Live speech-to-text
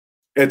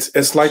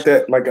It's like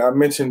that, like I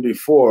mentioned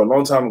before a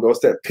long time ago. It's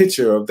that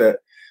picture of that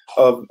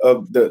of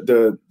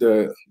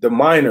the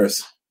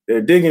miners.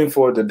 They're digging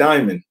for the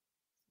diamond,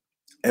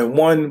 and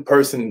one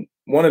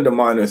of the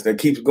miners that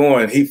keeps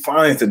going, he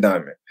finds the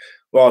diamond,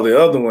 while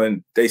the other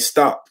one, they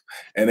stop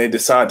and they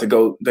decide to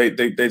go. They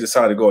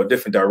decide to go a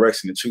different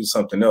direction and choose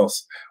something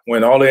else.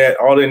 When all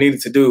they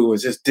needed to do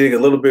was just dig a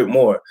little bit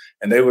more,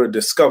 and they would have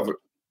discovered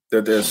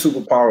that their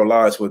superpower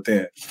lies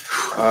within.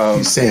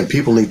 You're saying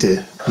people need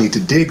to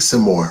dig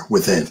some more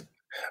within.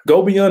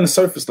 Go beyond the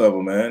surface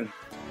level, man.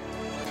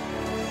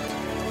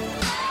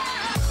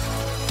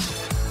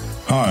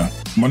 Hi,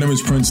 my name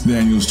is Prince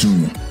Daniels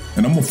Jr.,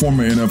 and I'm a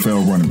former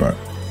NFL running back,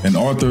 an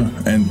author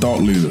and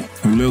thought leader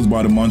who lives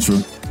by the mantra,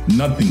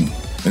 nothing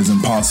is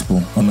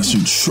impossible unless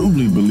you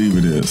truly believe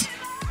it is.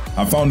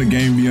 I found the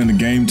Game Beyond the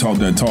Game Talk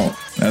That Talk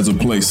as a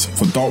place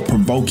for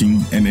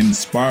thought-provoking and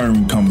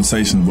inspiring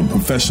conversations with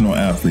professional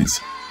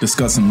athletes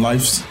discussing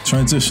life's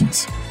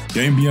transitions.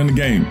 Game Beyond the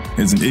Game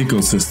is an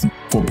ecosystem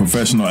for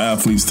professional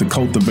athletes to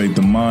cultivate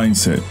the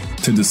mindset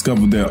to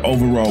discover their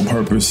overall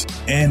purpose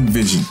and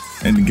vision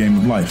in the game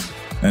of life.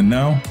 And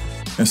now,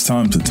 it's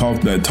time to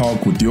talk that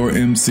talk with your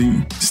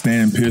MC,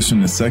 Stan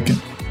Pearson II,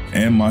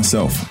 and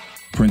myself,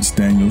 Prince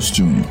Daniels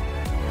Jr.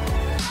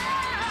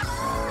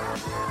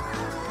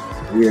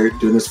 We are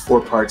doing this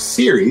 4-part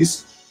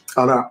series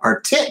on our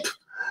tip,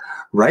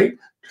 right?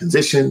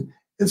 Transition,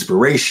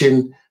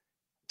 inspiration.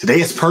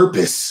 Today is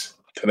purpose.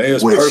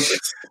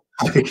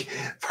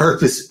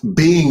 Purpose,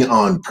 being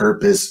on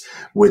purpose,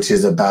 which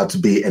is about to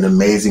be an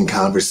amazing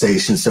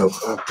conversation. So,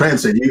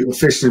 Prince, are you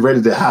officially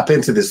ready to hop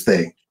into this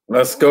thing?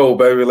 Let's go,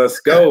 baby.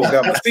 Let's go.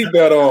 Got my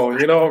seatbelt on.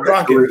 You know, I'm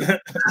rocking.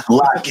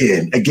 Lock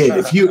in. Again,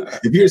 if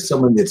you're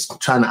someone that's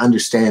trying to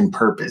understand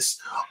purpose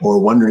or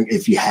wondering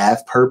if you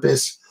have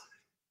purpose,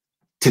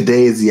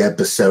 today is the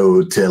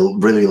episode to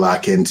really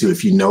lock into.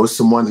 If you know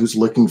someone who's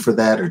looking for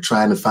that or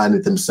trying to find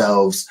it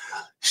themselves,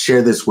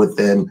 share this with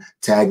them,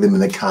 tag them in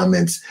the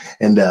comments,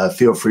 and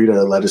feel free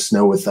to let us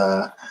know with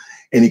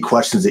any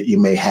questions that you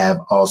may have,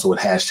 also with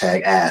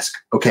hashtag ask.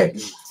 Okay,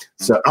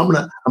 so I'm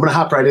gonna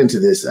hop right into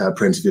this,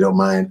 Prince, if you don't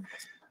mind.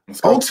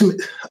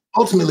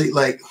 Ultimately,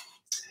 like,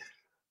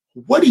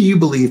 what do you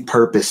believe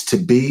purpose to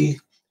be,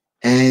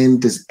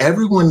 and does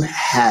everyone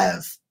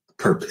have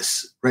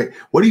purpose? Right?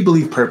 What do you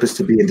believe purpose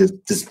to be, and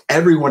does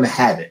everyone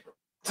have it?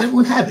 Does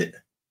everyone have it?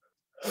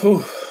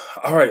 Whew.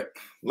 All right.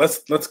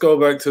 Let's go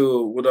back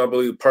to what I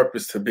believe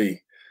purpose to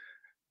be.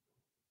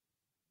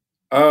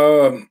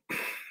 When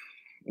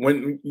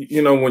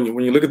you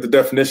look at the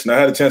definition, I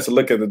had a chance to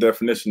look at the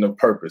definition of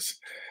purpose,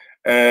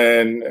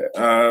 and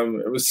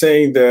it was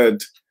saying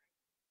that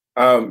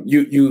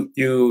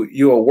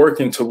you are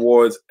working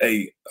towards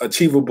a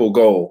achievable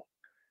goal.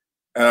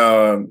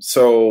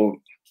 So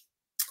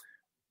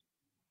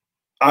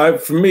I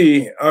feel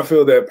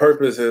that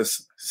purpose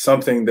is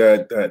something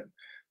that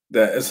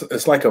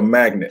it's like a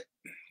magnet.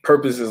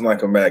 Purpose is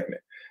like a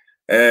magnet,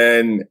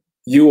 and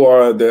you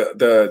are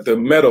the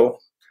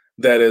metal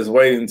that is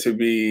waiting to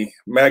be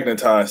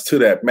magnetized to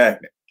that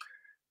magnet.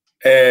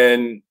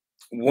 And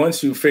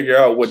once you figure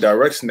out what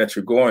direction that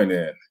you're going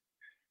in,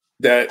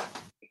 that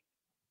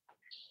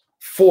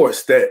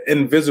force, that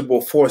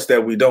invisible force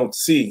that we don't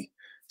see,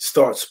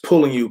 starts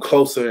pulling you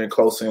closer and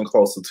closer and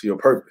closer to your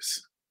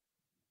purpose.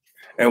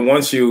 And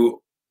once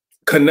you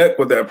connect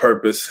with that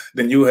purpose,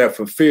 then you have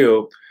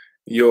fulfilled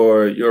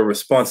your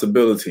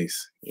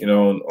responsibilities,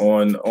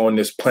 on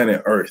this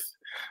planet Earth.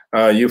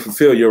 You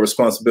fulfill your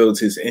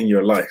responsibilities in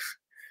your life.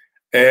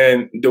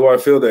 And do I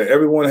feel that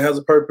everyone has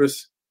a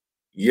purpose?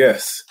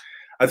 Yes.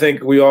 I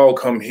think we all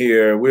come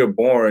here, we're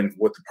born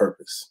with a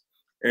purpose.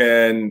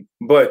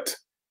 But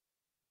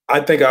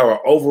I think our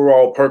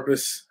overall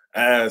purpose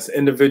as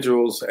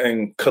individuals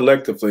and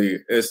collectively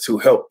is to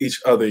help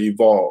each other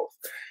evolve.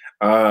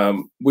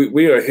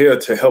 We are here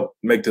to help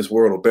make this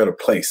world a better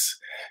place.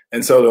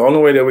 And so the only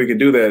way that we can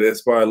do that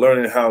is by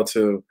learning how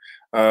to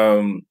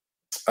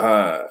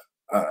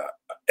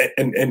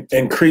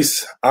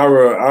increase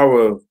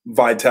our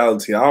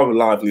vitality, our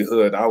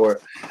livelihood,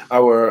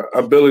 our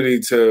ability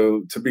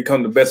to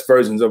become the best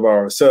versions of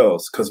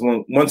ourselves. Because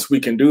once we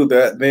can do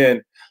that,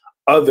 then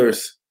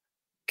others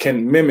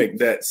can mimic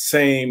that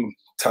same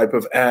type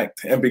of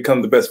act and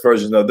become the best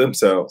version of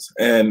themselves.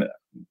 And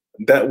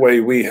that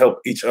way we help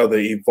each other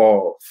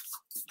evolve.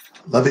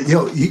 Love it.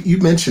 You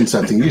mentioned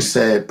something. You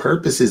said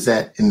purpose is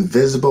that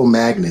invisible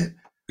magnet.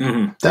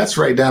 Mm-hmm. That's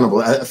right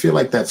downable. I feel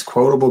like that's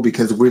quotable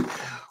because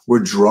we're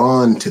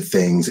drawn to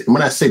things. And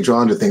when I say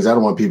drawn to things, I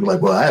don't want people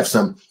like, well, I have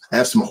some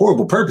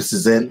horrible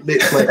purposes. And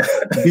it's like,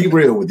 be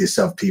real with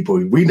yourself,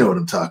 people. We know what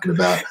I'm talking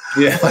about.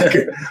 Yeah.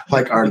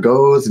 like our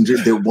goals and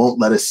that won't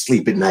let us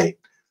sleep at night.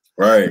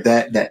 Right.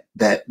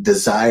 That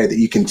desire that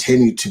you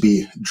continue to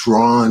be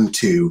drawn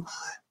to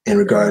in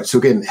regards to,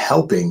 again,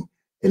 helping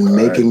and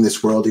making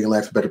this world in your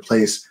life a better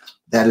place,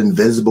 that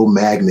invisible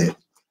magnet,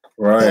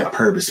 that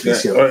purpose.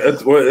 It's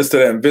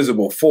that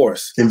invisible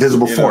force.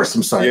 Invisible force.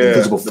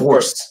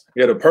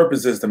 The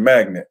purpose is the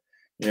magnet,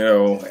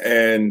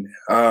 and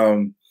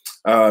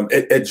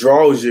it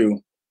draws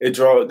you it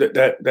draws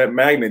that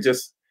magnet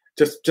just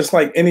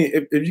like any,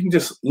 if you can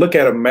just look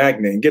at a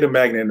magnet and get a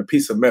magnet and a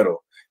piece of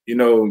metal,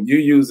 you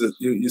use it,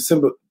 you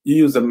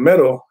use the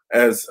metal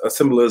as a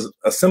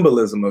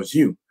symbolism of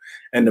you,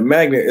 and the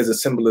magnet is a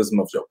symbolism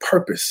of your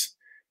purpose.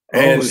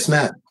 And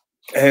snap.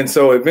 And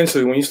so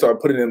eventually when you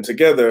start putting them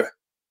together,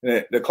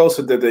 the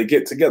closer that they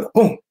get together,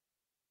 boom,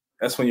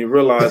 that's when you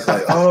realize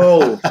like,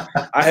 oh,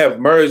 I have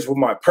merged with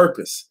my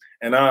purpose,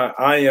 and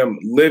I am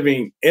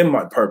living in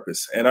my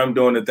purpose, and I'm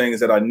doing the things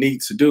that I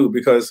need to do,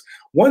 because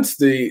once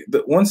the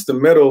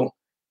metal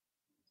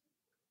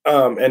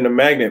and the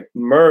magnet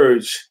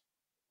merge,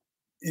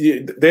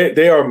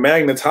 they are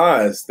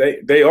magnetized.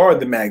 They are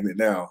the magnet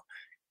now,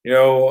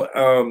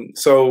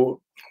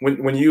 so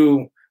when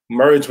you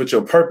merge with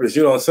your purpose,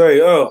 you don't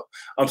say, oh,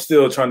 I'm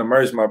still trying to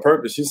merge my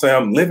purpose. You say,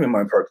 I'm living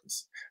my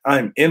purpose.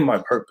 I'm in my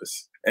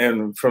purpose.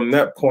 And from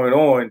that point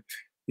on,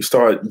 you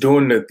start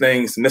doing the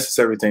things,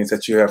 necessary things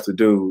that you have to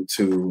do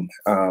to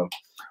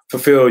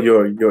fulfill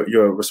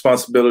your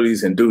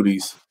responsibilities and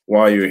duties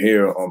while you're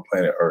here on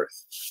planet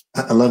Earth.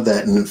 I love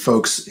that. And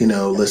folks,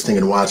 listening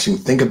and watching,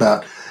 think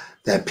about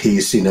that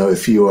piece.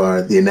 If you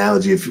are the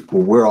analogy of,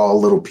 we're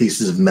all little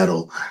pieces of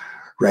metal,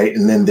 right?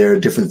 And then there are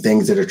different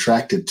things that are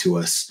attracted to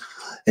us.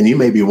 And you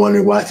may be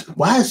wondering why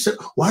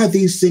are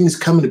these things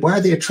coming? Why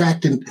are they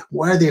attracted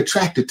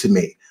to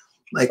me?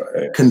 Like,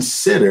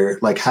 consider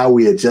like how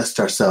we adjust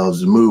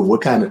ourselves, move.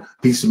 What kind of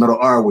piece of metal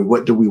are we?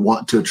 What do we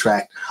want to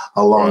attract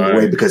along the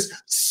way? Because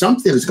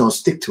something is going to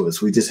stick to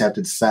us. We just have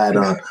to decide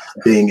on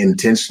being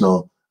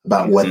intentional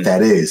about what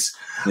that is.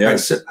 Yeah. Right,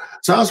 so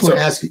I was going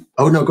to ask you.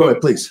 Oh no, go ahead,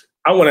 please.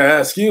 I want to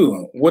ask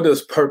you, what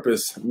does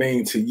purpose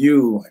mean to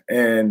you?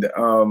 And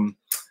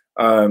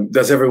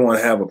does everyone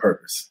have a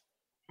purpose?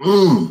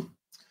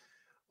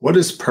 What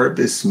does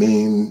purpose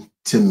mean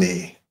to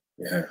me?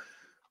 Yeah.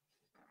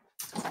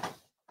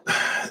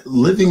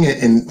 Living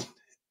it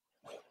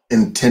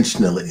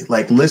intentionally,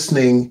 like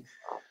listening,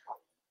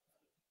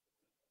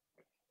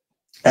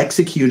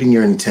 executing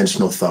your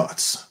intentional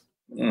thoughts.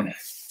 I'm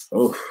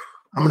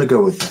going to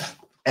go with that.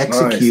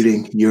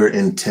 Executing your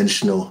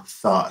intentional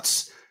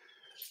thoughts.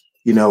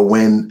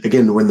 When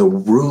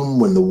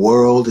the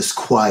world is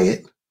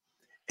quiet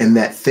and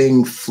that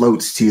thing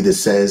floats to you that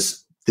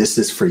says, this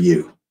is for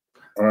you.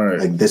 All right.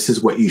 Like, this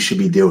is what you should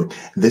be doing.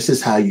 This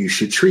is how you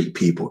should treat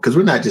people. Because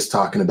we're not just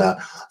talking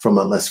about from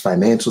a less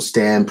financial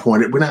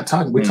standpoint. We're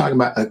talking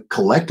about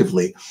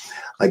collectively.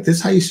 Like, this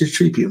is how you should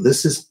treat people.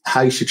 This is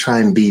how you should try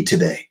and be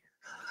today.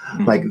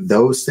 Like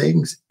those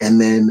things. And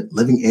then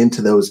living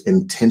into those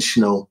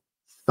intentional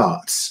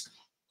thoughts,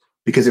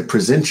 because it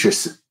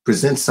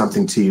presents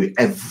something to you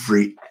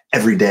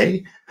every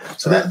day.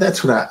 So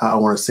that's what I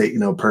want to say,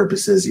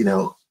 purpose is,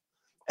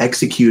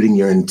 executing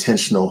your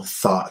intentional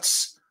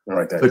thoughts.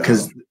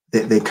 Because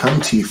they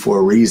come to you for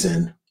a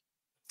reason,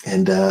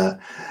 and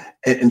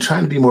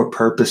trying to be more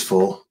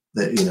purposeful,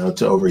 that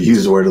to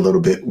overuse the word a little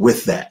bit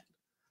with that,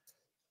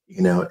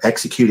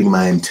 executing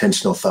my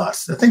intentional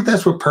thoughts. I think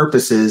that's what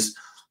purpose is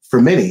for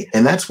many,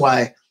 and that's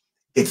why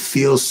it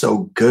feels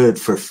so good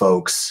for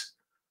folks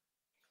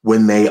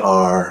when they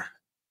are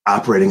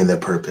operating in their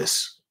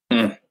purpose,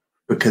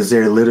 because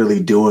they're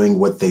literally doing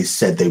what they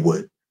said they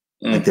would.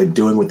 Like, they're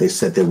doing what they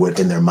said they would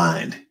in their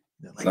mind.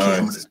 Like,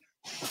 nice.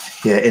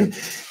 Yeah, and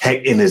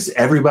is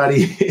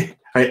everybody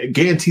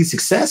guaranteed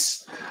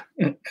success?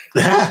 In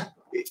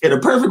a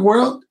perfect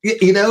world,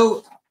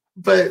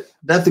 but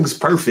nothing's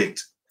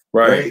perfect,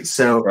 right?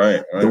 So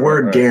the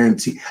word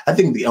guarantee, I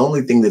think the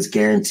only thing that's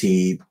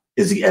guaranteed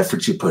is the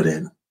effort you put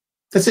in.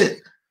 That's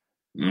it.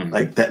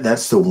 Like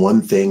that's the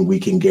one thing we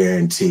can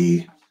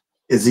guarantee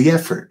is the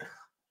effort.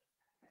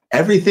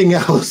 Everything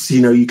else,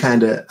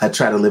 I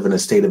try to live in a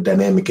state of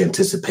dynamic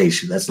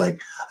anticipation. That's like,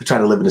 I try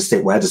to live in a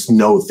state where I just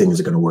know things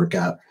are going to work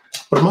out,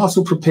 but I'm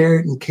also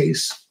prepared in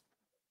case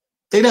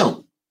they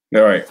don't.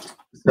 All right.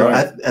 So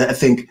I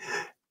think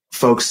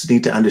folks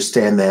need to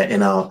understand that.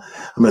 And I'm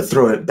going to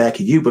throw it back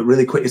at you, but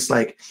really quick, it's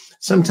like,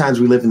 sometimes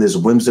we live in this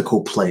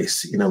whimsical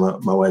place.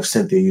 My wife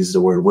Cynthia uses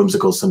the word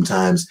whimsical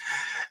sometimes.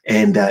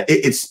 And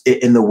it's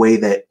in the way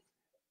that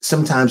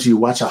sometimes you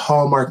watch a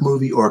Hallmark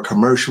movie or a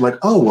commercial, like,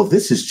 oh, well,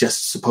 this is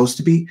just supposed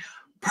to be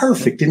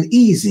perfect and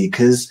easy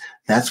because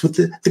that's what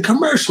the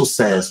commercial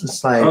says.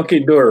 It's like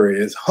hunky-dory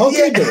is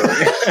hunky-dory.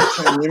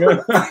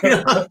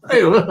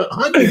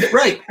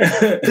 Right.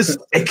 This is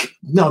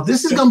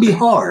going to be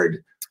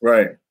hard.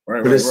 Right.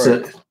 But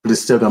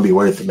it's still going to be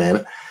worth it,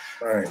 man.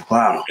 Right.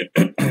 Wow.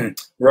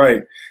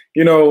 Right.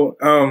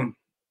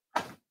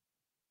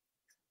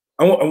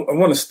 I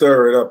want to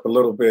stir it up a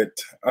little bit.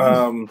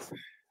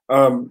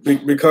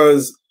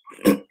 Because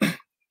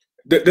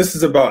this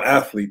is about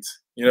athletes,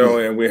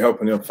 and we're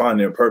helping them find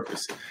their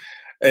purpose.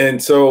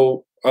 And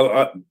so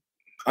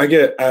I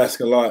get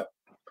asked a lot,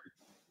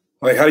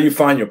 like, how do you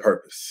find your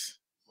purpose?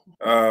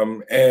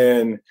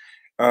 And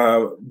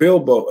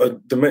Bilbo,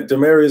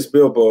 Demarius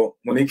Bilbo,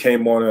 when he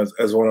came on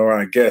as one of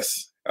our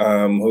guests,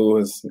 who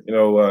was,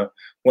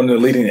 one of the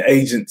leading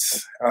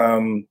agents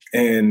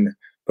in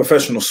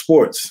professional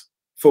sports,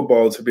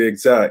 football to be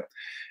exact.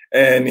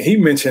 And he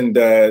mentioned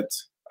that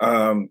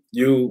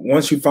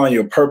once you find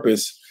your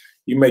purpose,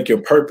 you make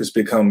your purpose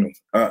become.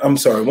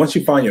 Once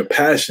you find your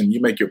passion, you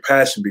make your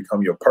passion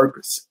become your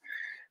purpose,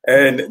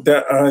 and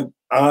that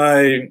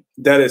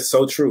is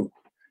so true.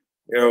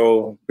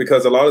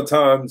 Because a lot of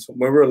times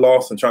when we're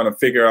lost and trying to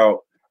figure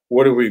out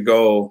where do we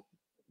go,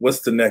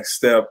 what's the next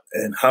step,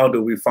 and how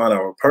do we find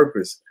our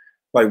purpose?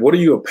 Like, what are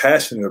you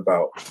passionate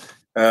about?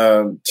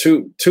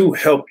 To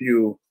help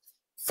you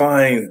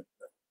find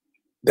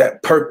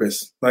that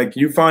purpose. Like,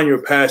 you find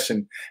your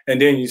passion, and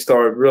then you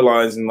start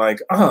realizing, like,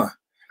 I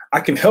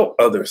can help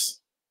others.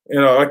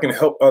 I can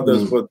help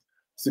others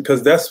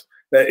because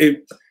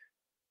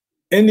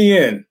in the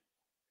end,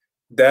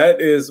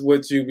 that is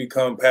what you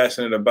become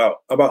passionate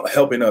about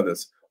helping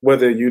others,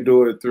 whether you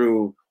do it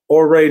through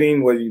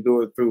orating, whether you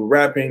do it through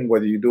rapping,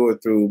 whether you do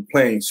it through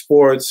playing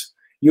sports.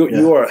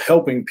 You are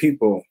helping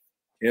people,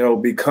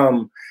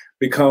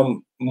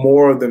 become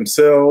more of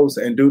themselves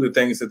and do the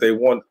things that they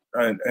want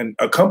and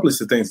accomplish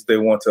the things that they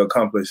want to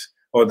accomplish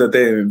or that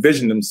they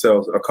envision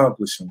themselves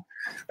accomplishing.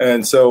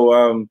 And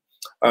so,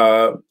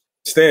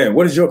 Stan,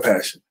 what is your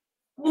passion?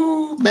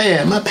 Oh,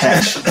 man, my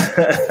passion.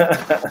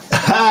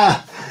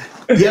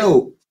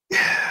 Yo,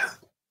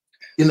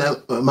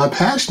 my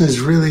passion is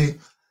really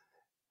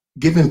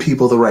giving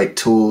people the right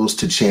tools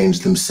to change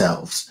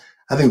themselves.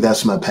 I think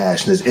that's my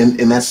passion is,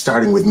 and that's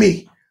starting with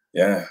me.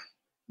 Yeah.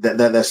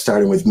 That's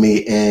starting with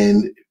me.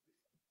 And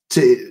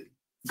to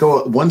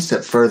go one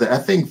step further, I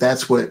think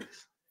that's what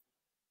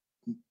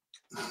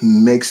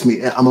makes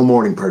me, I'm a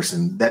morning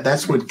person.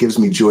 That's what gives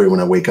me joy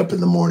when I wake up in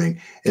the morning,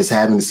 is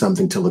having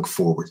something to look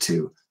forward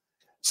to.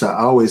 So I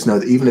always know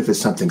that even if it's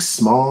something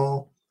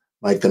small,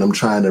 like that I'm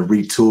trying to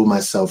retool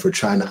myself or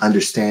trying to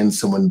understand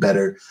someone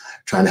better,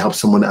 trying to help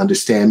someone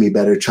understand me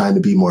better, trying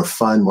to be more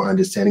fun, more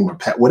understanding, more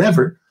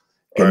whatever.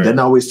 And it doesn't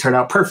always turn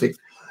out perfect.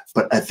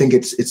 But I think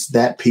it's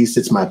that piece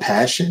that's my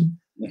passion,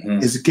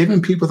 is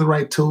giving people the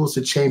right tools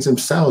to change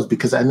themselves,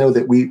 because I know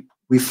that we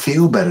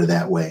feel better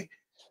that way.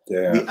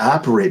 Yeah. We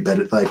operate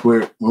better. Like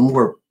we're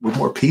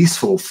more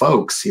peaceful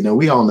folks.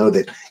 We all know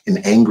that an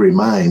angry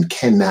mind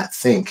cannot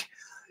think,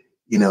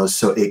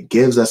 so it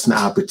gives us an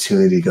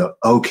opportunity to go,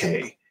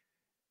 okay,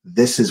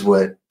 this is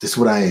what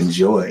I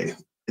enjoy.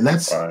 And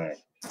that's,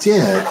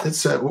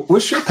 it's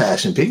what's your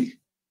passion, Pete?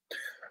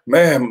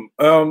 Man,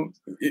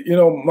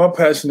 my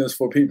passion is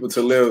for people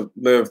to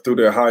live through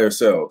their higher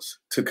selves,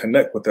 to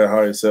connect with their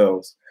higher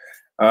selves.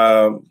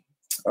 And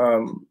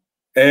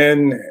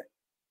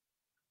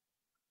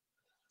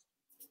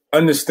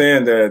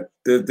understand that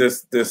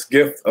this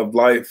gift of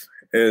life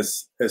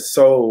is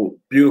so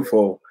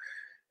beautiful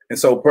and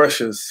so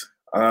precious.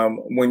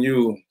 When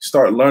you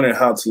start learning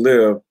how to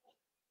live,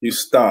 you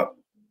stop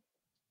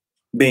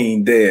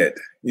being dead.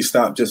 You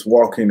stop just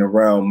walking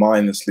around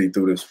mindlessly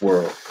through this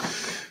world.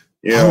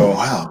 Oh,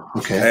 wow.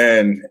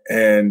 Okay.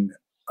 And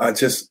I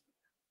just,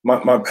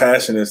 my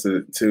passion is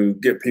to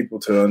get people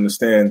to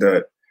understand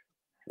that,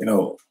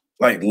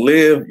 like,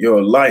 live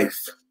your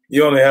life.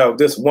 You only have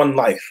this one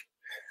life,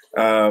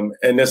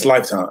 in this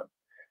lifetime.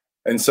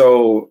 And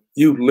so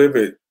you live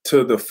it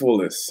to the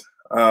fullest.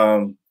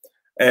 And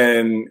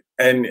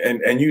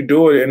you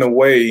do it in a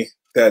way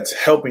that's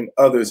helping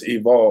others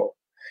evolve.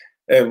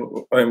 And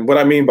what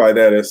I mean by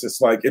that is,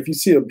 it's like if you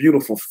see a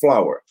beautiful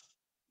flower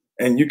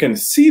and you can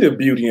see the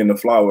beauty in the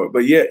flower,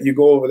 but yet you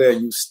go over there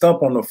and you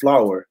stump on the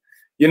flower,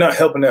 you're not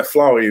helping that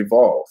flower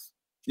evolve.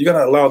 You got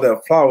to allow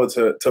that flower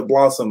to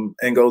blossom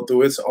and go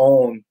through its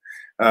own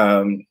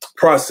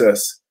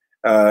process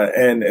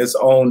and its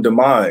own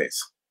demise.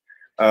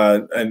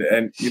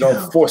 And you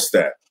don't force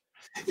that.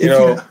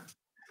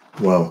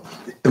 Well,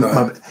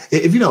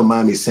 if you don't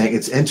mind me saying,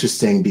 it's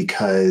interesting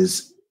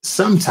because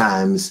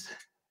sometimes,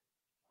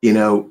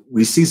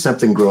 we see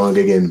something growing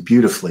again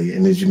beautifully.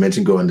 And as you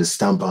mentioned, going to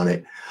stump on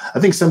it. I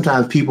think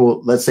sometimes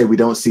people, let's say we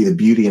don't see the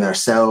beauty in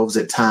ourselves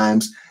at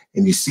times,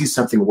 and you see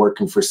something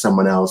working for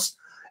someone else.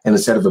 And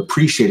instead of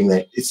appreciating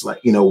that, it's like,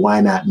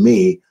 why not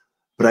me?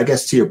 But I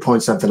guess to your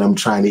point, something I'm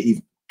trying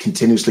to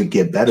continuously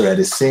get better at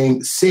is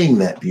seeing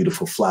that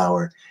beautiful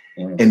flower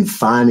and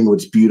finding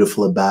what's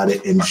beautiful about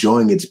it,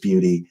 enjoying its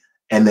beauty,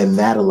 and then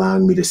that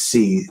allowing me to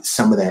see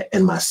some of that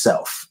in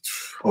myself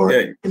or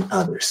in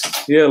others.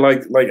 Yeah,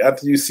 like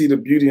after you see the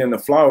beauty in the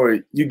flower,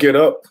 you get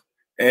up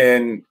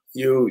and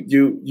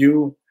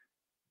you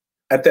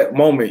at that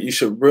moment you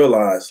should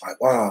realize, like,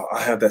 wow,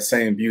 I have that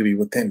same beauty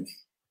within me.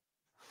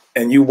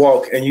 And you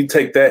walk and you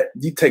take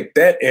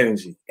that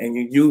energy and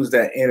you use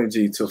that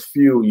energy to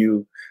fuel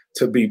you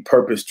to be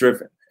purpose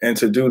driven and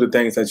to do the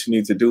things that you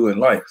need to do in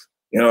life,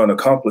 and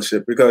accomplish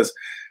it. Because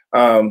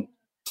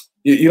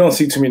you don't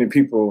see too many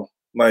people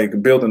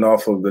like building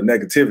off of the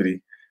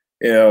negativity,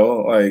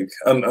 like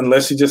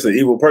unless you're just an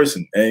evil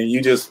person and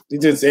you just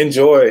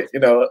enjoy,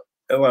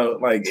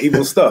 like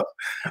evil stuff.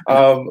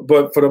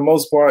 But for the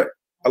most part,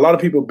 a lot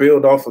of people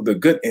build off of the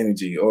good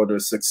energy or the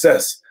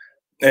success.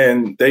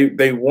 And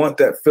they want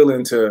that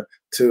feeling to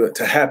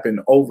happen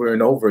over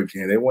and over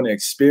again. They want to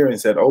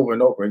experience that over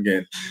and over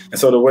again. And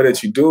so the way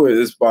that you do it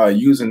is by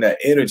using that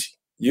energy.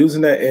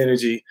 Using that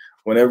energy,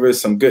 whenever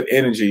there's some good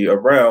energy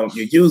around,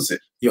 you use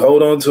it. You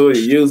hold on to it,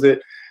 you use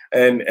it,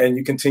 and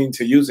you continue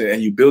to use it,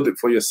 and you build it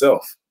for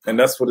yourself. And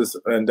that's what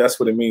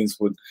it means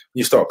when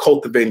you start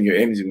cultivating your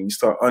energy, when you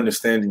start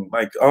understanding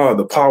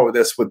the power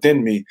that's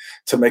within me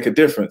to make a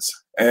difference.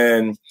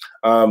 And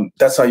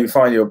that's how you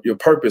find your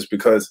purpose,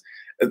 because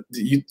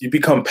you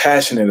become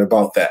passionate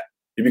about that.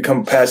 You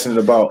become passionate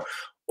about,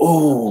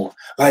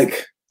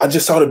 I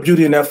just saw the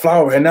beauty in that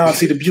flower, and now I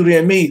see the beauty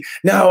in me.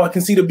 Now I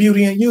can see the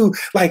beauty in you.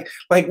 Like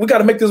we got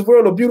to make this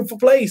world a beautiful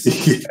place.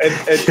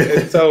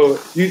 and so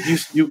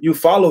you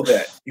follow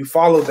that. You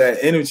follow that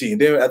energy,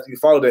 and then after you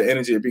follow that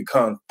energy, it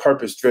becomes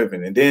purpose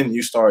driven. And then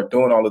you start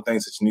doing all the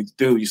things that you need to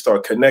do. You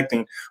start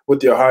connecting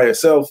with your higher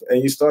self,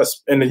 and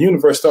the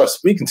universe starts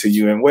speaking to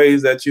you in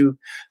ways that you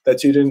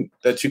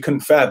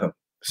couldn't fathom.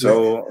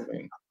 So, I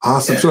mean,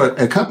 awesome. Yeah. So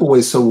a couple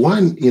ways. So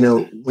one,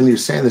 when you're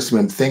saying this,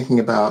 I'm thinking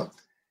about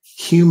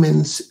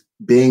humans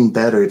being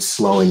better at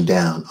slowing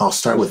down. I'll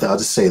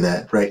just say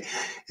that, right?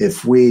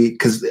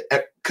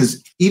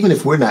 Because even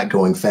if we're not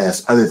going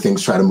fast, other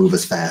things try to move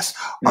us fast.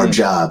 Our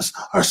jobs,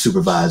 our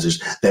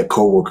supervisors, that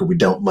coworker we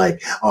don't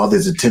like, all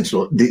these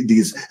additional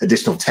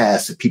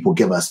tasks that people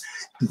give us,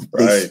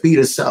 they speed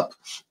us up.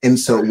 And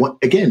so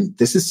again,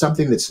 this is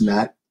something that's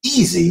not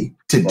easy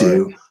to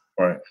do.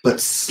 Right. But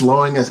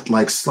slowing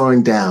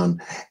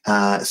down.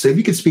 So if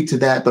you could speak to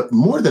that, but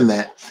more than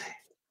that,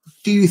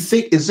 do you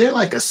think, is there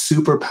like a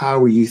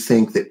superpower you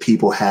think that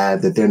people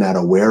have that they're not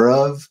aware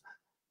of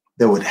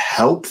that would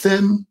help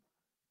them,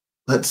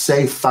 let's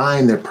say,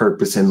 find their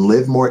purpose and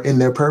live more in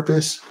their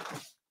purpose?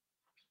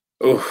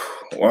 Oh,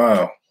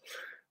 wow.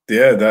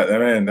 Yeah,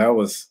 that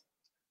was,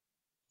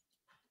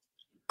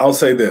 I'll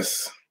say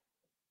this.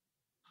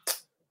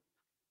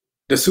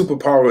 The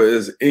superpower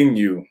is in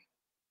you.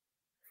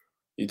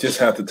 You just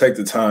have to take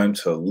the time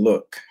to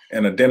look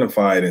and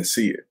identify it and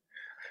see it.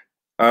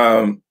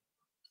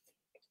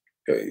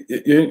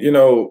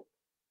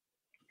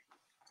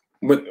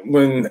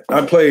 When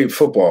I played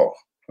football,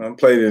 I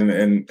played in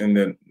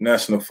the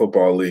National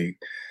Football League.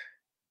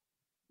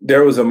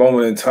 There was a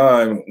moment in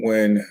time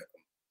when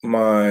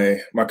my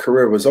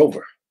career was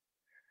over.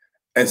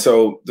 And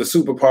so the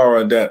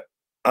superpower that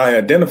I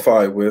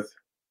identified with,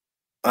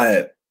 I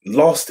had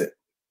lost it.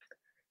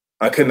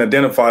 I couldn't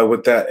identify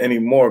with that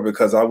anymore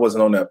because I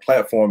wasn't on that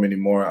platform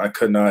anymore. I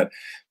could not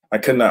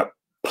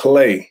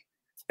play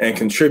and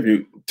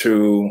contribute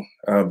to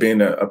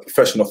being a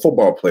professional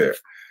football player.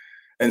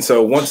 And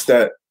so once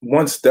that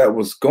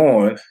was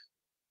gone,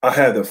 I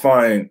had to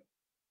find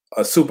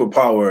a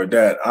superpower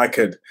that I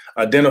could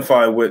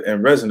identify with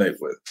and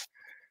resonate with.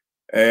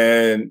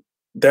 And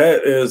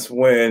that is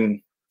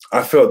when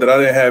I felt that I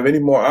didn't have any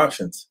more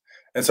options.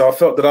 And so I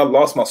felt that I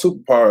lost my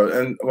superpower.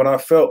 And when I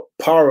felt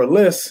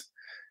powerless,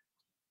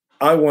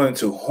 I wanted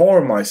to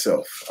harm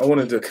myself. I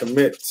wanted to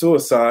commit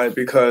suicide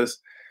because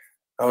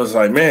I was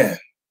like, man,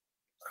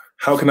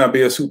 how can I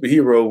be a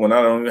superhero when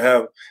I don't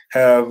have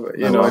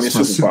any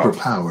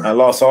superpower? I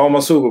lost all my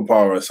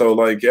superpower. So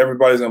like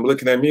everybody's gonna be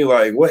looking at me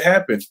like, what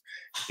happened?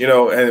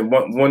 And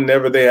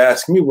whenever they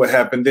ask me what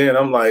happened, then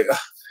I'm like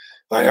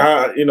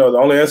the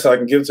only answer I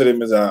can give to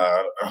them is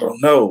I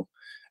don't know.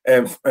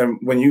 And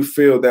when you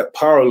feel that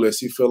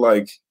powerless, you feel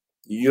like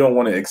you don't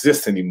want to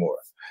exist anymore.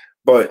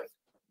 But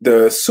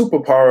the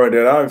superpower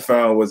that I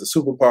found was a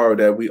superpower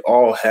that we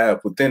all have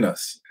within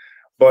us.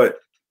 But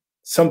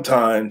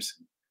sometimes,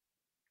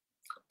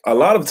 a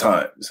lot of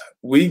times,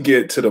 we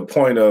get to the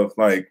point of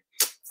like,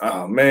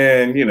 oh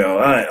man,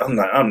 I'm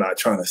not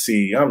trying to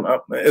see.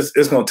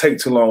 It's gonna take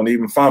too long to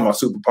even find my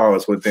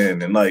superpowers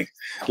within, and like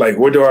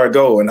where do I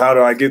go and how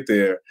do I get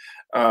there?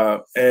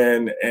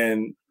 And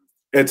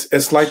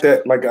it's like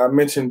that. Like I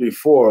mentioned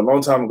before, a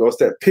long time ago, it's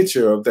that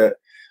picture of that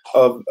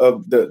of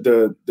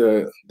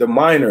the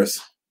miners.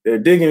 They're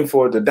digging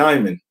for the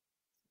diamond,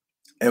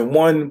 and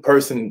one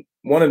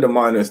of the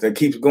miners that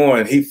keeps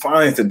going, he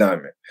finds the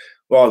diamond,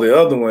 while the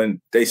other one,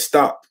 they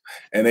stop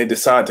and they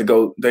decide to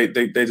go. They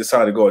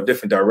decide to go a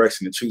different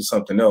direction and choose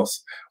something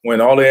else.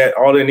 When all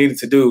they needed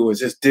to do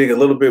was just dig a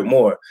little bit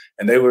more,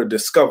 and they would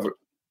discover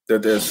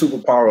that their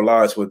superpower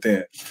lies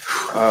within.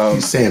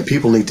 He's saying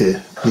people need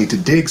to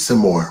dig some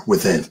more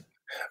within.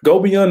 Go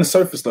beyond the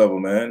surface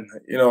level, man.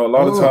 A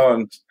lot of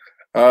times.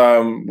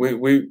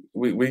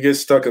 We get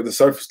stuck at the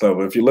surface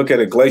level. If you look at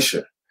a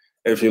glacier,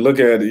 if you look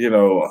at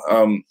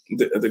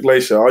the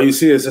glacier, all you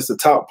see is just the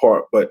top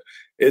part, but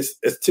it's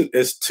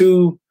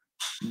too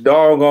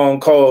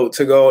doggone cold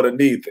to go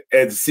underneath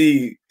and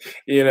see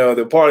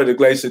the part of the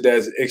glacier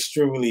that's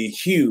extremely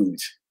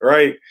huge,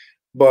 right?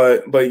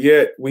 But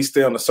yet we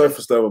stay on the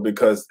surface level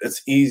because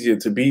it's easier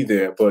to be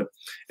there. But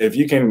if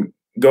you can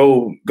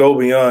go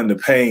beyond the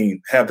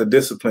pain, have the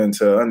discipline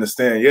to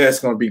understand, yeah, it's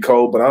going to be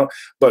cold,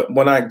 but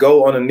when I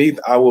go underneath,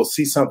 I will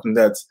see something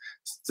that's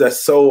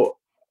so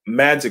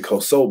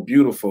magical, so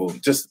beautiful,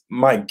 just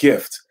my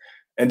gift.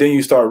 And then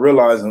you start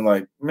realizing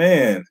like,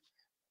 man,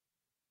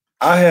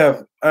 I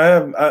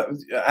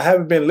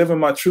haven't been living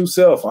my true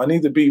self. I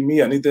need to be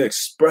me. I need to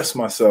express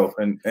myself.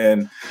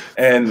 And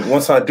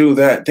once I do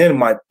that, then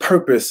my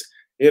purpose,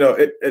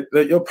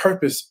 your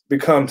purpose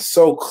becomes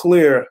so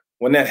clear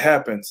when that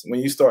happens, when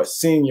you start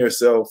seeing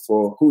yourself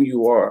for who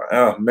you are,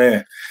 oh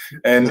man,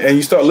 and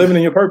you start living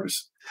in your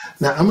purpose.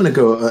 Now, I'm going to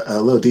go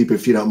a little deeper,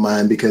 if you don't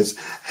mind, because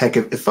heck,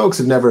 if folks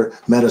have never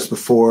met us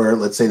before,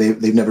 let's say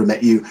they've never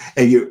met you,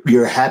 and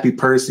you're a happy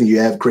person, you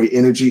have great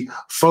energy,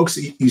 folks,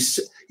 you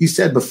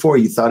said before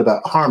you thought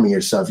about harming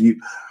yourself, you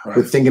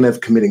were thinking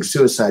of committing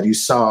suicide. You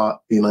saw,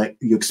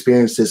 you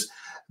experienced this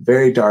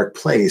very dark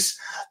place,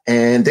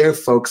 and there are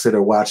folks that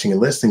are watching and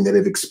listening that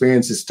have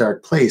experienced this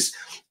dark place.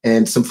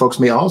 And some folks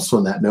may also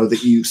not know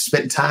that you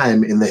spent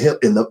time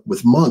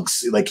with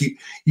monks, like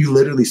you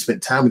literally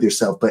spent time with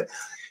yourself. But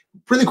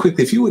really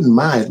quickly, if you wouldn't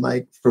mind,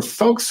 like for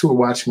folks who are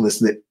watching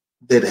this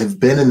that have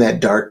been in that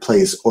dark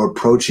place or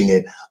approaching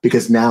it,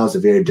 because now is a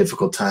very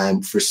difficult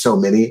time for so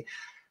many,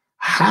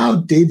 how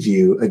did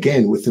you,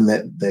 again, within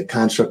that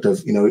construct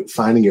of,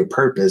 finding your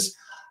purpose,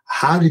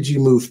 how did you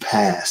move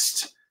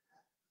past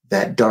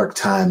that dark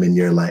time in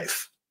your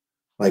life?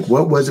 Like,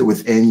 what was it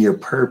within your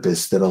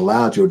purpose that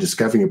allowed you, or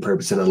discovering your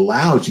purpose that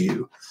allowed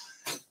you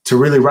to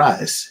really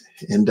rise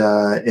and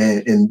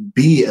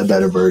be a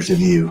better version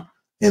of you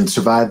and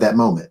survive that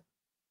moment?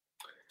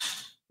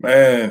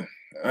 Man,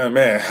 I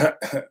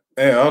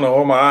don't know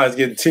why my eyes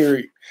getting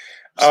teary.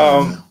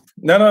 No,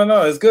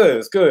 it's good.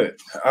 It's good.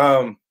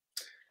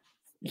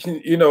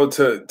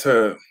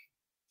 To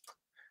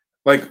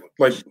like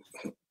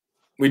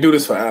we do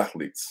this for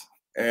athletes,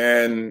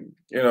 and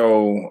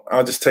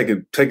I'll just take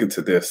it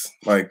to this.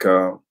 Like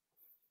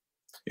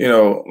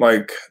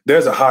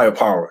there's a higher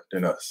power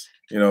than us.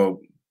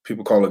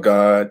 People call it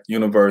God,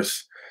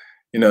 universe.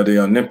 The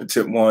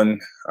omnipotent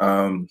one.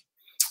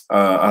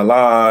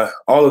 Allah,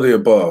 all of the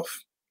above,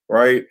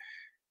 right?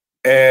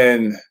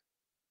 And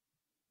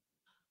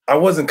I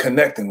wasn't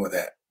connecting with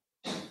that.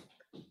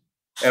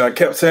 And I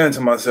kept saying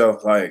to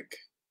myself, like,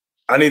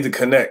 I need to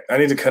connect. I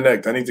need to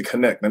connect. I need to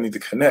connect. I need to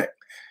connect.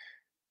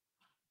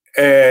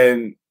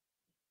 And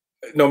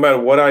no matter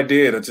what I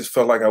did, I just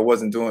felt like I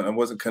wasn't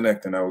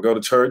connecting. I would go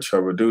to church. I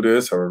would do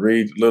this. I would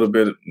read a little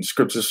bit of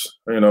scriptures,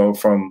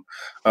 from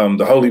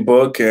the Holy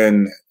Book.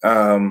 And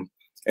then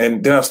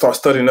I start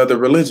studying other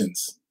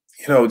religions.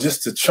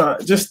 Just to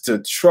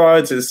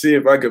try to see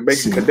if I could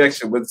make a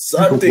connection with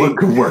something. What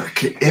could work?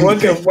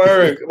 What could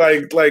work?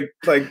 Like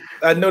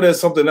I know there's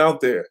something out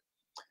there,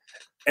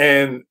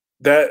 and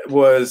that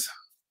was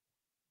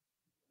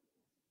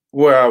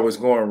where I was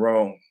going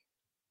wrong.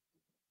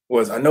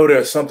 I know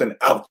there's something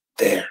out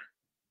there.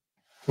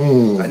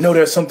 I know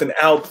there's something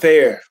out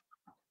there,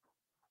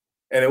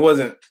 and it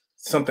wasn't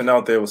something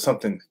out there. It was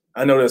something.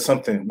 I know there's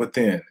something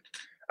within.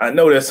 I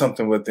know there's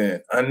something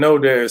within. I know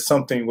there's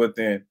something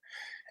within.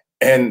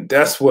 And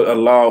that's what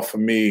allowed for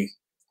me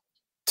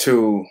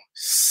to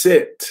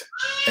sit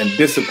and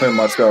discipline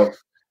myself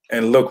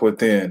and look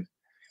within,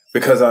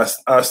 because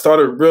I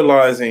started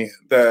realizing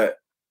that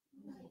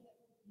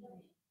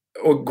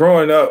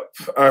growing up,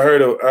 I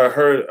heard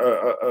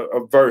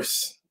a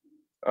verse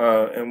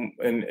in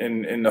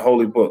the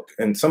Holy Book,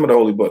 in some of the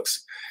Holy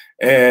Books,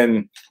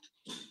 and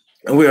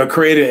we are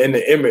created in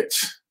the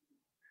image.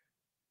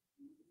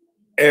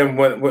 And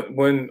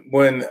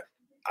when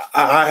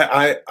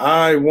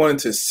I wanted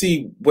to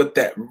see what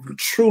that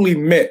truly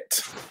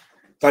meant.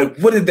 Like,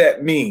 what did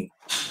that mean?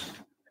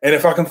 And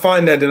if I can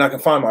find that, then I can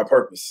find my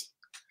purpose.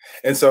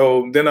 And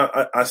so then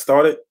I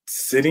started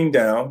sitting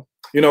down,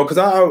 because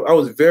I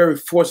was very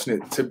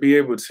fortunate to be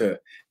able to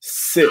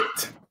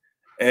sit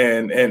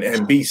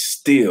and be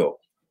still.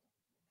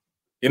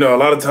 A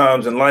lot of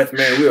times in life,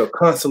 man, we are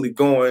constantly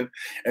going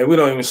and we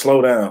don't even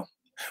slow down.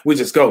 We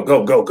just go.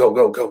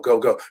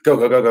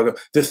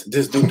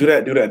 Just do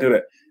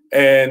that.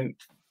 And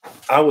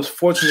I was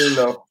fortunate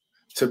enough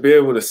to be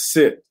able to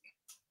sit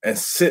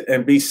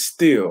and be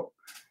still.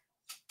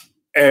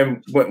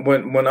 And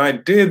when I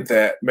did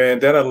that, man,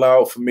 that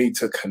allowed for me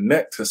to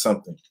connect to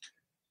something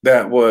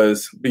that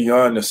was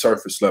beyond the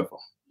surface level.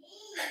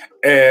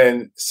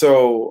 And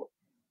so,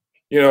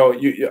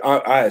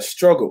 I had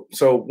struggled.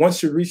 So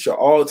once you reach your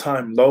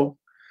all-time low,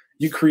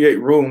 you create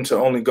room to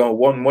only go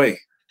one way,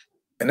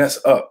 and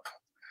that's up.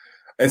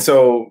 And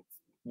so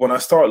when I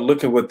start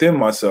looking within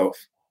myself,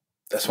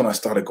 that's when I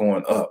started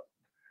going up.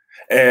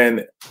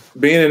 And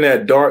being in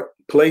that dark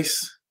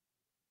place,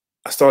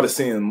 I started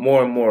seeing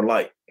more and more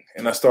light.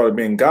 And I started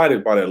being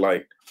guided by that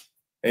light.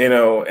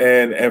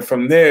 And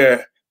from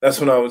there,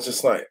 that's when I was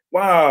just like,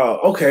 wow,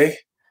 okay,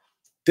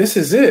 this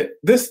is it.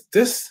 This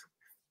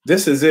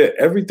is it.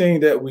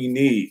 Everything that we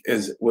need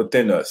is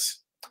within us.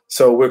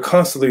 So we're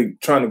constantly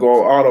trying to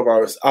go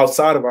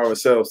outside of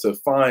ourselves to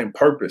find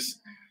purpose.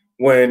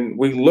 When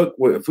we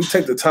if we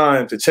take the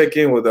time to check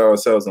in with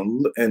ourselves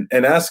and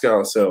ask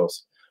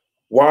ourselves,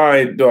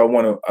 why do I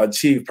want to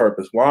achieve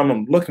purpose? Why am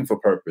I looking for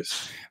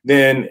purpose?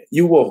 Then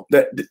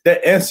that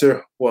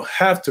answer will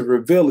have to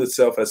reveal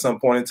itself at some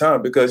point in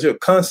time, because you're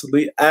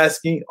constantly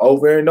asking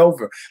over and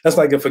over. That's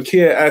like if a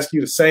kid asks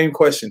you the same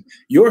question,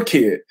 your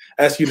kid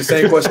asks you the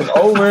same question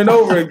over and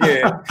over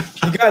again.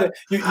 You got it.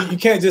 You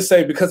can't just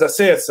say, because I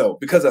said so,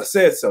 because at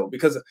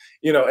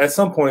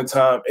some point in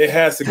time, it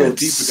has to go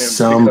deeper than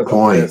some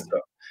point.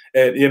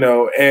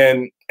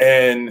 And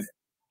And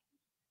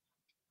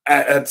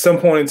at some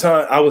point in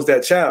time, I was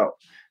that child.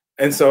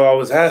 And so I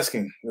was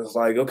asking, it was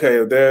like, okay,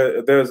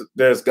 if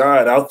there's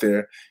God out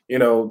there,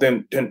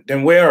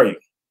 then where are you?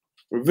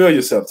 Reveal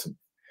yourself to me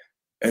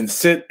and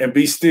sit and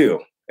be still.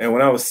 And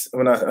when I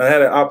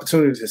had an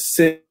opportunity to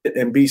sit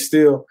and be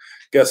still,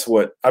 guess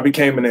what? I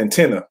became an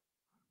antenna,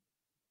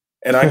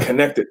 and I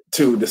connected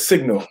to the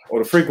signal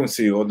or the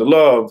frequency or the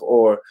love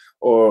or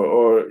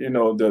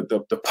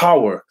the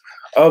power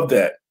of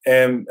that.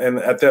 And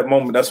at that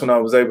moment, that's when I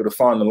was able to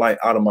find the light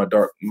out of my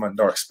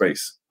dark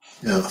space.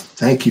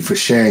 Thank you for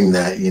sharing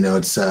that.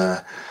 It's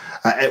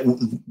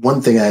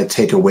one thing I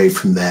take away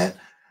from that,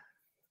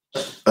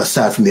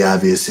 aside from the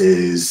obvious,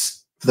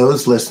 is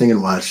those listening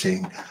and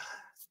watching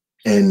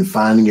and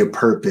finding your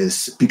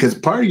purpose, because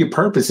part of your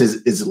purpose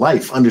is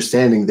life,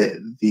 understanding that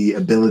the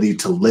ability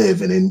to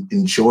live and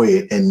enjoy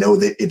it and know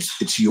that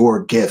it's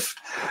your gift,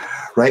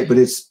 right? But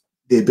it's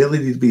the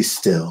ability to be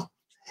still.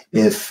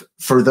 If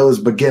for those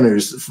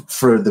beginners,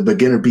 for the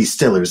beginner be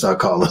stillers, I'll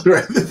call it,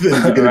 right? The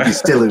beginner be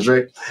stillers,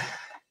 right?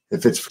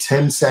 If it's for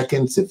 10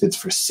 seconds, if it's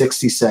for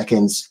 60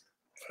 seconds,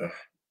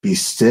 be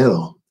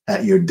still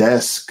at your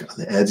desk, on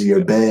the edge of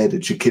your bed,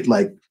 at your kid,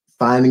 like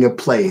finding a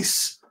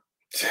place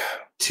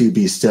to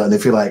be still. And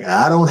if you're like,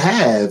 I don't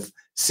have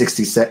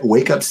 60 seconds,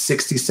 wake up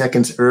 60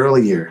 seconds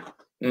earlier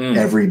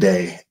every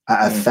day.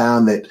 I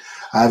found that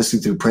obviously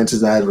through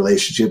Prince's and I's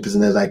relationships,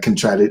 and as I can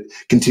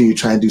continue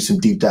trying to do some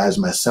deep dives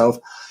myself,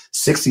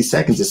 60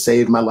 seconds has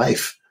saved my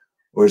life,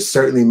 or it's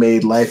certainly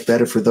made life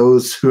better for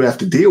those who have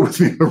to deal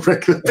with me on a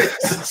regular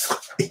basis,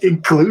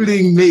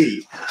 including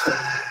me.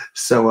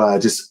 So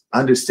just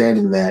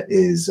understanding that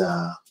is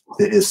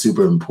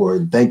super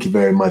important. Thank you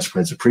very much,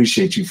 Prince.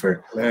 Appreciate you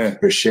for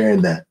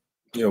sharing that.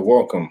 You're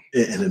welcome.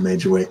 In a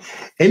major way.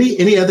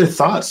 Any other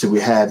thoughts that we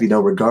have,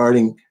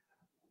 regarding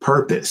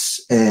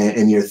purpose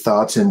and your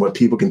thoughts and what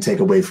people can take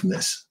away from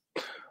this?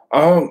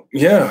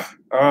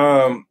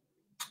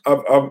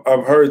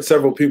 I've heard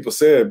several people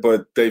say it,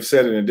 but they've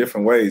said it in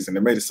different ways, and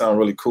it made it sound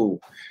really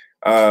cool.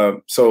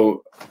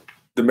 So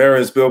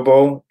Damaris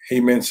Bilbo,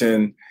 he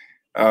mentioned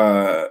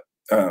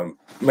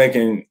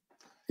making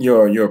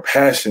your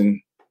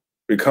passion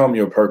become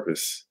your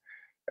purpose.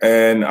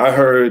 And I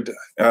heard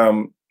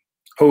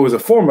who was a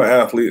former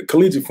athlete,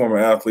 collegiate former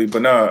athlete,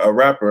 but now a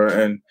rapper,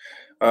 and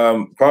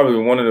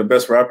probably one of the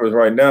best rappers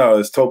right now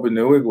is Tobe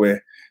Nwigwe,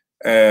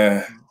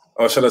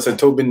 or should I say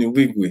Tobe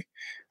Nwigwe.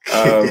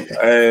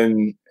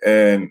 And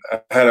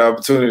I had an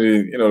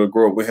opportunity, to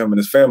grow up with him and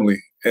his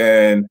family.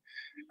 And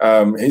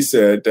he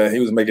said that he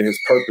was making his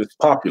purpose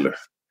popular.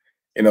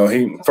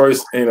 He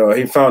first,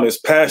 he found his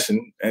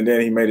passion, and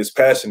then he made his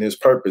passion his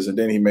purpose, and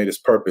then he made his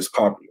purpose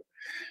popular.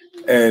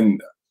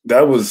 And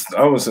I was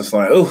just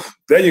like, oh,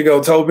 there you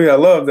go, Toby. I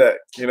love that.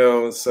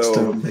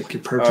 So make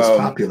your purpose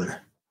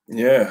popular.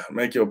 Yeah,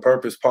 make your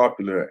purpose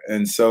popular.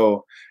 And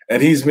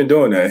he's been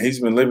doing that. He's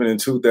been living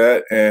into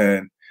that,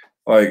 and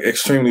like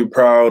extremely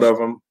proud of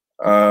him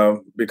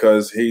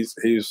because he's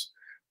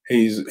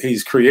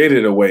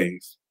created a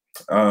wave.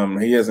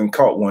 He hasn't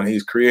caught one.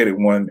 He's created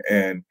one,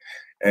 and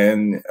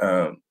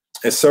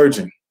it's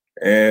surging,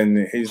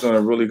 and he's done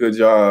a really good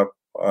job.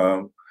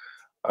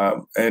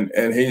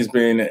 And he's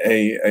been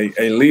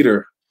a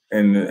leader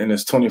in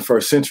this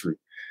 21st century,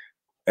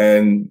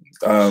 and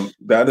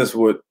that is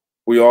what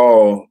we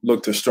all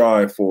look to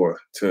strive for,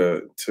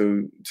 to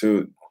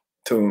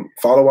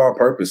follow our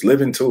purpose,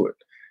 live into it.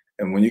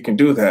 And when you can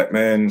do that,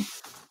 man,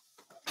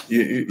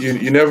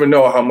 you never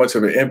know how much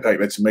of an impact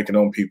that you're making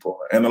on people.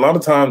 And a lot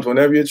of times,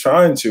 whenever you're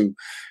trying to,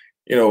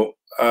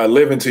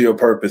 live into your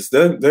purpose,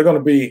 there are going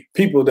to be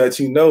people that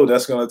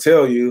that's going to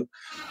tell you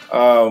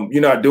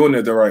you're not doing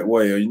it the right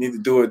way, or you need to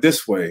do it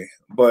this way.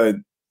 But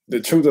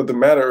the truth of the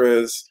matter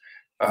is,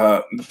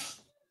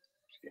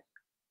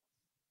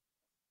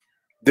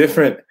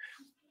 different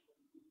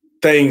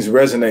things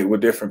resonate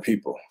with different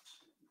people.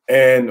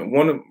 And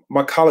one of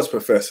my college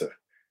professor,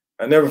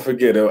 I never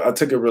forget it. I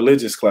took a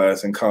religious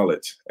class in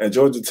college at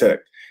Georgia Tech,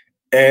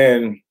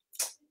 and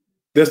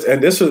this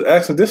was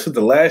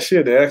the last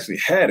year they actually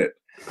had it.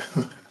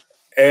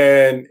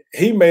 And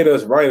he made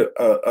us write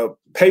a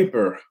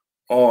paper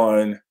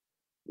on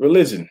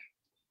religion.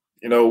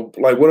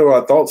 Like what are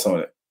our thoughts on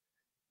it?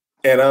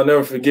 And I'll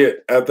never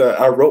forget, after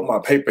I wrote my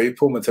paper, he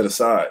pulled me to the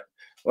side.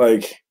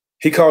 Like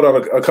he called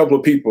out a couple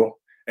of people,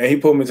 and he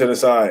pulled me to the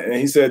side, and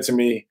he said to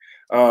me,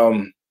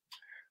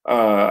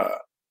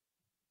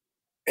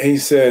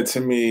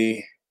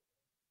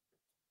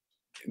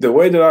 the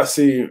way that I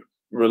see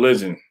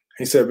religion,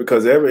 he said,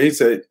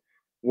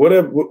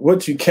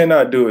 what you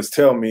cannot do is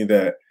tell me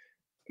that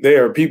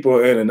there are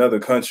people in another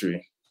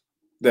country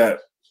that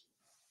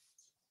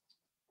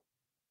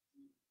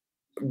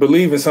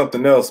believe in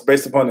something else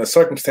based upon the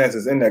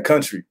circumstances in that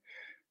country.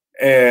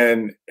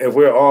 And if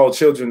we're all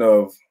children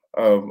of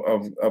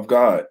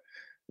God,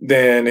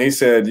 then he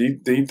said, do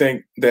you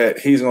think that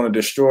he's going to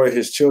destroy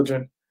his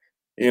children?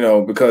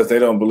 Because they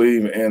don't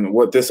believe in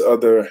what this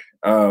other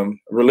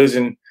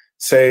religion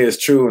say is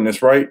true and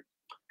it's right.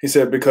 He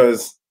said,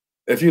 because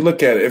if you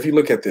look at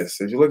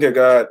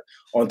God,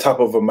 on top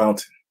of a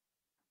mountain.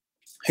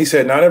 He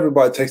said, not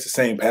everybody takes the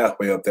same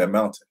pathway up that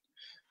mountain.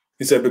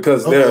 He said,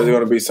 because there are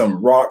going to be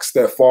some rocks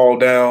that fall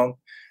down.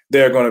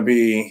 There are going to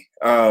be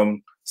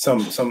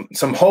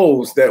some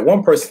holes that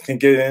one person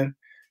can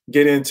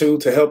get into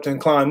to help them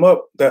climb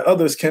up that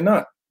others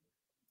cannot.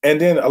 And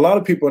then a lot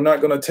of people are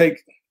not going to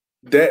take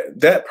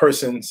that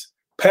person's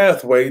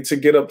pathway to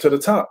get up to the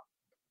top.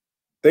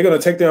 They're going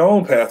to take their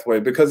own pathway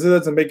because it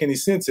doesn't make any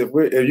sense if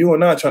you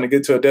and I trying to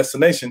get to a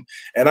destination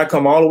and I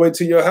come all the way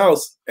to your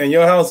house and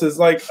your house is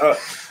like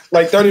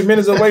 30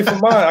 minutes away from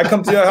mine. I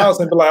come to your house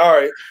and be like, all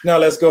right, now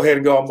let's go ahead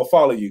and go. I'm going to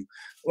follow you.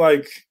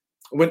 Like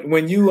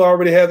when you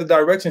already have the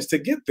directions to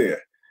get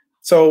there.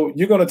 So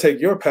you're going to take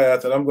your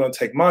path and I'm going to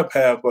take my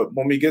path. But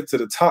when we get to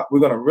the top, we're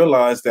going to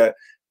realize that,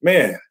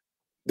 man,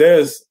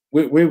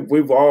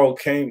 we've all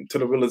came to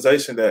the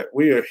realization that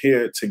we are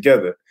here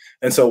together.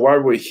 And so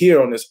while we're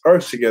here on this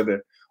earth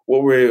together,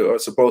 what we are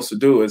supposed to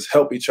do is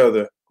help each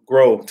other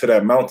grow to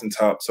that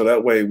mountaintop. So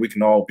that way we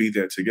can all be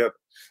there together.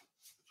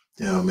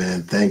 Oh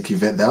man, thank you.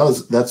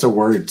 That's a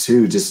word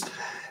too. Just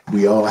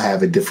we all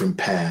have a different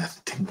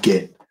path to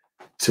get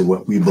to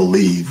what we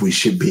believe we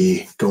should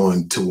be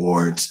going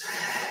towards.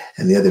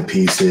 And the other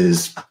piece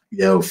is,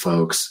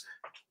 folks,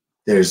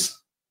 there's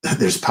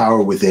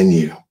power within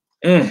you.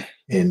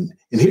 And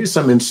here's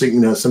something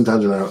interesting,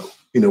 sometimes when I,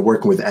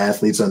 working with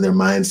athletes on their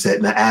mindset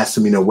and I ask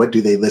them, what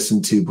do they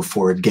listen to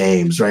before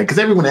games, right? Because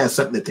everyone has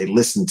something that they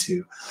listen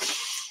to.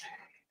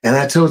 And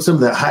I told some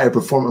of the higher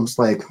performers,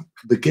 like,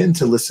 begin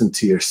to listen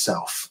to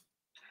yourself.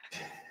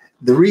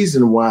 The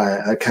reason why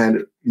I kind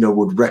of,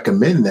 would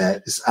recommend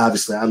that is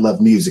obviously I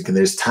love music and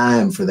there's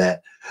time for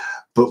that.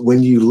 But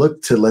when you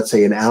look to, let's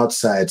say, an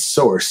outside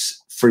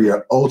source for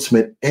your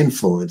ultimate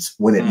influence,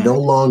 when it no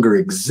longer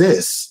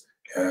exists,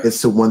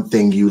 it's the one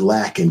thing you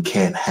lack and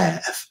can't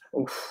have.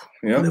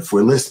 And if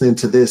we're listening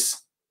to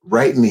this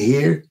right in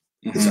here,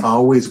 it's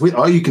always,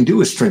 all you can do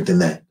is strengthen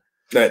that.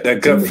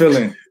 That gut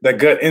feeling, that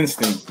gut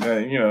instinct,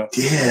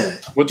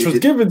 which was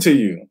given to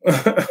you.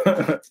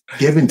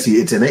 Given to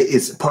you.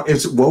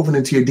 It's woven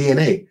into your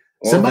DNA.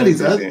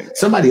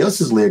 Somebody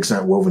else's lyrics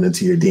aren't woven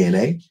into your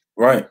DNA.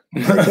 Right.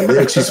 Like the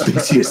lyrics you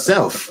speak to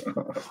yourself.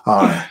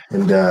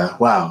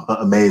 Wow,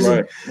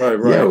 amazing. Right.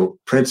 Yo,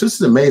 Prince, this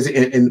is amazing.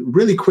 And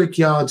really quick,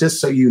 y'all, just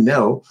so you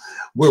know,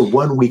 we're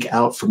 1 week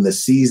out from the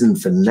season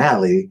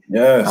finale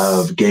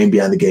of Game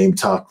Beyond the Game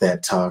Talk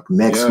That Talk.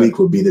 Next week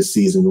will be the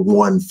season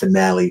 1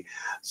 finale.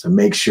 So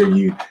make sure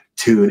you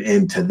tune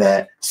into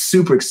that.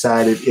 Super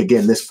excited.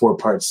 Again, this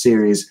 4-part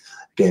series.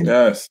 Again,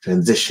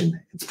 transition,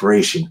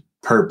 inspiration,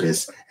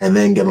 purpose, and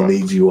then going to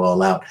leave you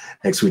all out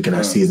next week in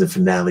our season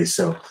finale.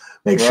 So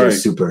make sure you're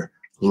super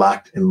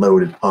locked and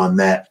loaded on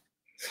that.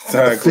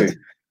 Exactly.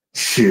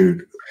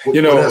 Shoot. I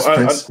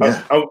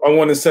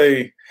want to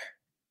say,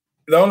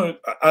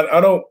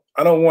 I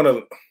don't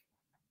want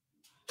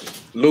to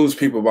lose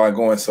people by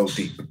going so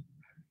deep,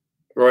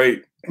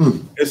 right?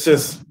 It's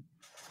just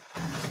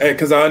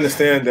because I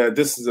understand that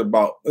this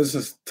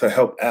is to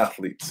help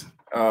athletes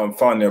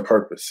find their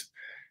purpose.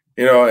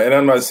 And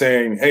I'm not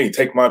saying, hey,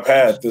 take my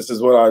path. This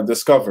is what I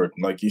discovered.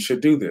 Like, you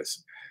should do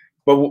this.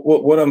 But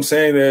what I'm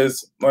saying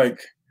is,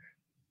 like,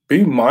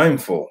 be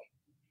mindful.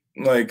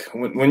 Like,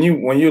 when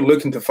you're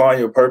looking to find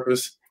your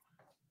purpose,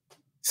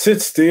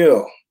 sit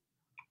still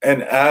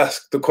and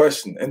ask the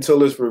question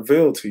until it's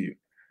revealed to you,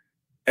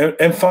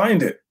 and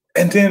find it,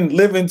 and then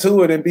live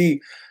into it and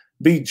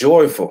be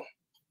joyful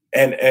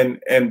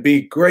and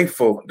be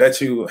grateful that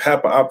you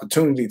have an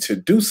opportunity to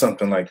do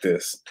something like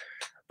this,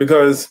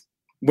 because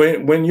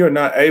when you're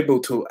not able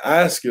to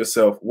ask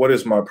yourself, what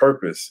is my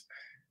purpose,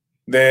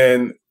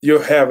 then you're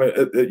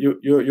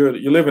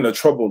living a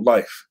troubled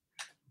life,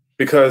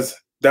 because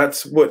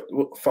that's what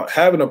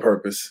having a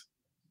purpose,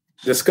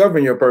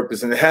 discovering your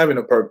purpose and having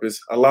a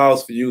purpose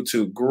allows for you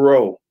to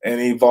grow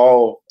and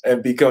evolve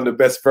and become the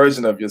best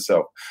version of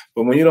yourself.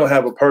 But when you don't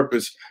have a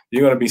purpose,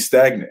 you're going to be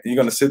stagnant. You're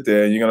going to sit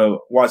there and you're going to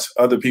watch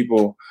other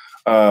people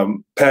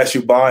pass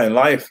you by in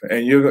life,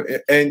 and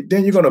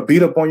then you're going to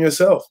beat up on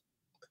yourself.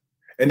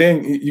 And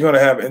then you're going to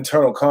have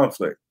internal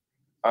conflict.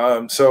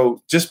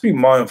 So just be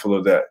mindful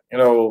of that.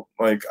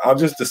 Like, I've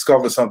just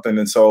discovered something.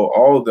 And so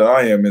all that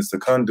I am is the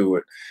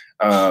conduit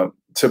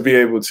to be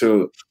able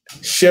to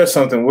share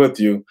something with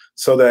you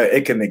so that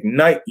it can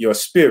ignite your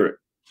spirit,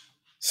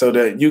 so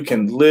that you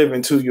can live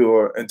into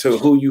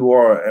who you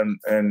are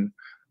and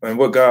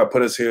what God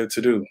put us here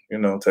to do,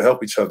 to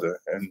help each other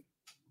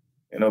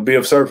and, be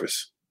of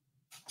service.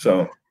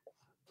 So.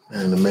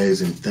 And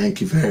amazing. Thank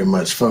you very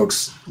much,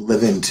 folks.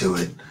 Live into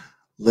it.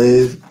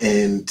 Live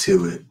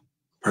into it.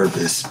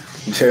 Purpose.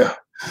 Yeah.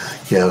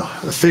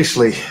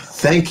 Officially,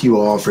 thank you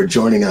all for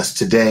joining us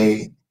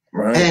today.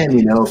 Right.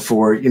 And,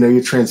 for,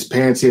 your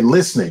transparency and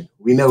listening.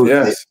 We know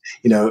that,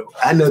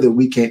 I know that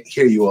we can't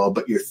hear you all,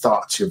 but your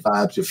thoughts, your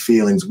vibes, your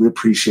feelings, we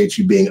appreciate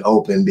you being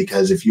open,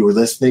 because if you were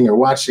listening or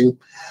watching,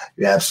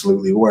 you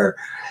absolutely were.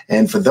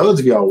 And for those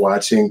of y'all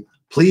watching,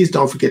 Please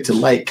don't forget to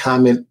like,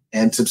 comment,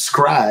 and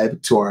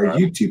subscribe to our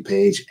YouTube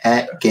page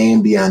at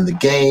Game Beyond the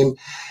Game.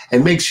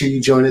 And make sure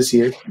you join us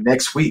here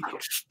next week.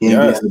 Game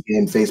Beyond the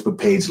Game Facebook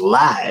page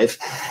live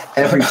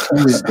every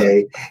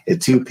Tuesday at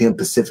 2 p.m.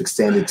 Pacific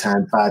Standard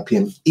Time, 5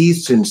 p.m.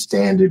 Eastern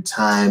Standard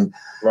Time.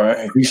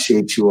 Right.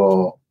 Appreciate you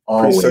all.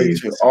 Always.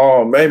 Appreciate you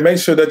all. Make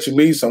sure that you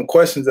leave some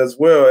questions as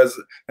well.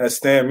 As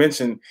Stan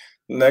mentioned,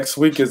 next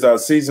week is our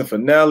season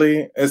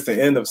finale. It's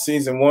the end of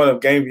season 1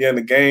 of Game Beyond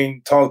the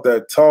Game. Talk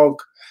that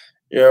talk.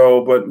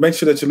 But make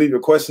sure that you leave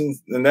your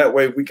questions, and that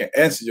way we can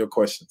answer your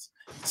questions.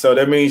 So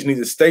that means you need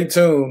to stay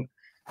tuned.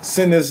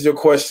 Send us your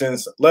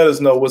questions. Let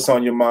us know what's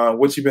on your mind,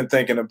 what you've been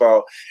thinking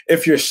about.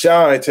 If you're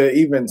shy to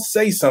even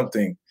say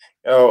something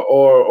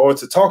or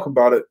to talk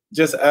about it,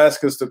 just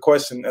ask us the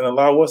question and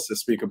allow us to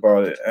speak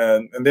about it.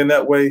 And then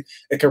that way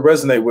it can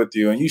resonate with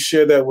you, and you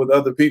share that with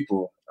other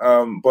people.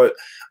 But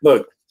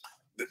look,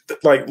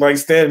 like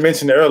Stan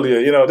mentioned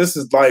earlier, this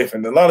is life,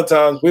 and a lot of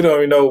times we don't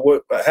even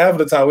know half of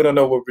the time we don't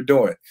know what we're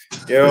doing,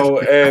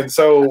 and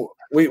so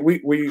we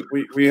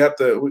have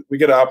to we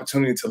get an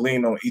opportunity to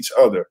lean on each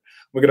other.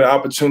 We get an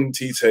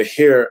opportunity to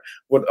hear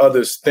what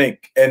others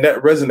think, and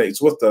that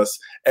resonates with us.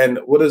 And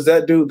what does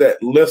that do?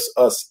 That lifts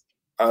us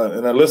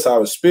and that lifts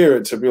our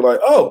spirit to be like,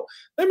 oh,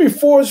 let me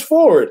forge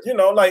forward.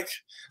 Like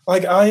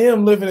I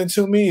am living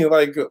into me.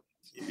 Like,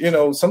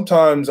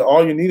 sometimes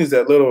all you need is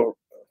that little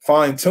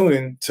fine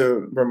tuning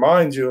to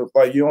remind you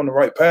like you're on the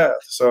right path.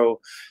 So,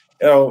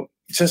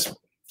 just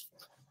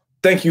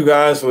thank you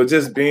guys for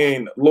just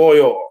being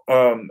loyal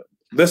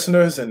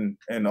listeners and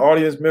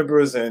audience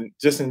members, and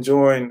just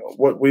enjoying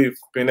what we've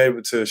been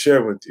able to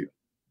share with you.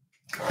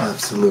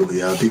 Absolutely.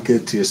 Be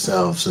good to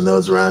yourselves and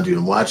those around you,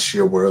 and watch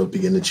your world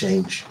begin to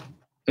change.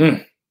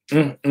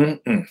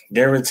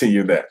 Guarantee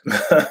you that.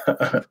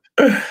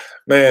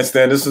 Man,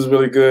 Stan, this was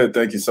really good.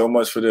 Thank you so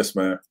much for this,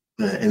 man.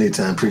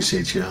 Anytime.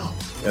 Appreciate you all.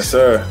 Yes,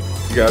 sir.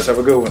 You guys have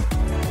a good one.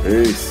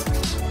 Peace.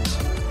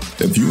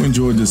 If you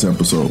enjoyed this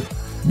episode,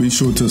 be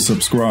sure to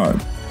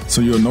subscribe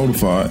so you're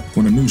notified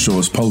when a new show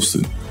is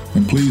posted.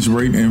 And please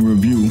rate and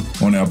review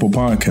on Apple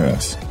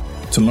Podcasts.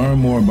 To learn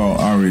more about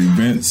our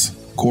events,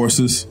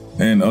 courses,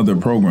 and other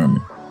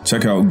programming,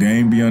 check out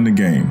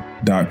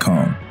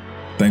GameBeyondTheGame.com.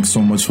 Thanks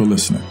so much for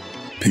listening.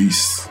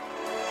 Peace.